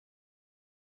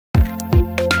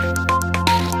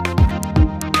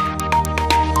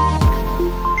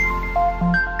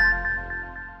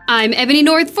I'm Ebony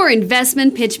North for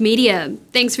InvestmentPitch Media.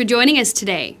 Thanks for joining us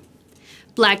today.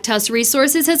 Tusk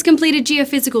Resources has completed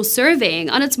geophysical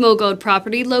surveying on its MoGold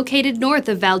property located north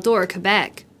of Val-d'Or,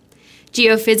 Quebec.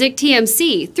 Geophysique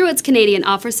TMC, through its Canadian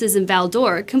offices in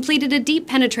Val-d'Or, completed a deep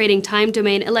penetrating time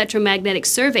domain electromagnetic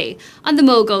survey on the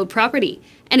MoGold property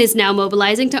and is now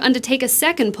mobilizing to undertake a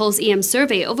second pulse EM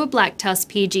survey over Tusk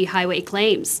PG highway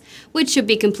claims, which should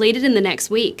be completed in the next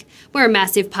week, where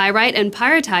massive pyrite and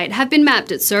pyrrhotite have been mapped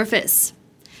at surface.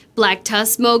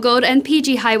 Tusk, MoGold, and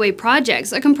PG highway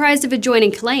projects are comprised of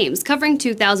adjoining claims covering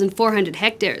 2,400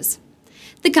 hectares.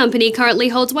 The company currently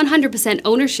holds 100%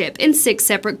 ownership in 6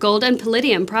 separate gold and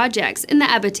palladium projects in the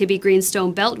Abitibi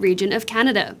greenstone belt region of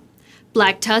Canada.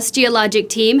 Tusk's geologic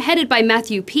team, headed by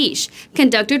Mathieu Piché,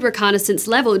 conducted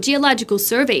reconnaissance-level geological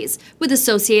surveys with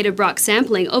associated rock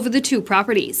sampling over the 2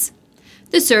 properties.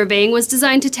 The surveying was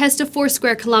designed to test a 4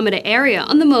 square kilometer area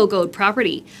on the MoGold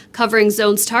property, covering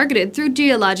zones targeted through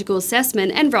geological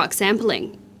assessment and rock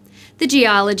sampling. The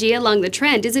geology along the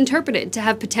trend is interpreted to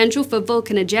have potential for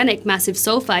volcanogenic massive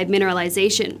sulfide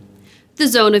mineralization. The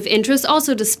zone of interest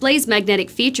also displays magnetic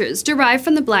features derived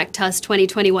from the Tusk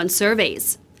 2021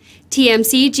 surveys.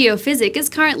 TMC Geophysique is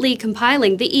currently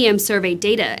compiling the EM survey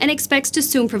data and expects to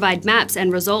soon provide maps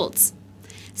and results.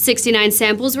 69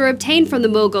 samples were obtained from the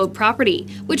MoGold property,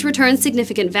 which returned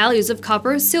significant values of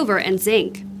copper, silver, and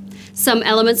zinc. Some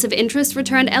elements of interest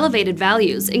returned elevated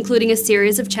values, including a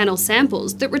series of channel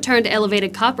samples that returned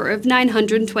elevated copper of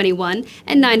 921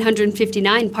 and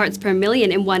 959 parts per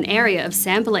million in one area of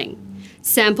sampling.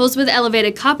 Samples with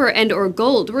elevated copper and/or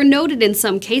gold were noted in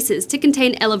some cases to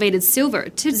contain elevated silver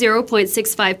to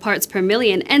 0.65 parts per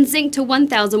million and zinc to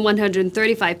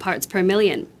 1,135 parts per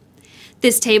million.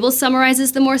 This table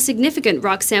summarizes the more significant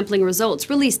rock sampling results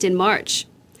released in March.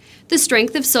 The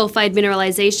strength of sulfide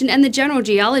mineralization and the general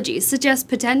geology suggest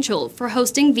potential for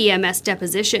hosting VMS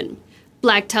deposition.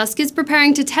 Tusk is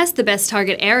preparing to test the best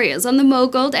target areas on the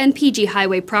MoGold and PG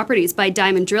highway properties by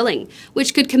diamond drilling,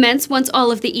 which could commence once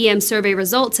all of the EM survey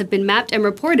results have been mapped and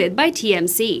reported by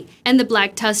TMC. And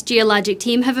the Tusk geologic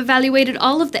team have evaluated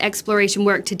all of the exploration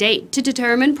work to date to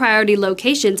determine priority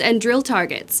locations and drill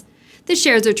targets. The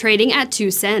shares are trading at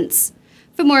 2 cents.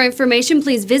 For more information,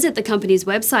 please visit the company's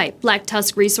website,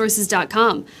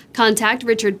 blacktuskresources.com. Contact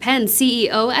Richard Penn,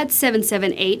 CEO, at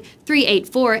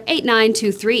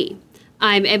 778-384-8923.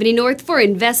 I'm Ebony North for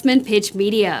InvestmentPitch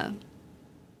Media.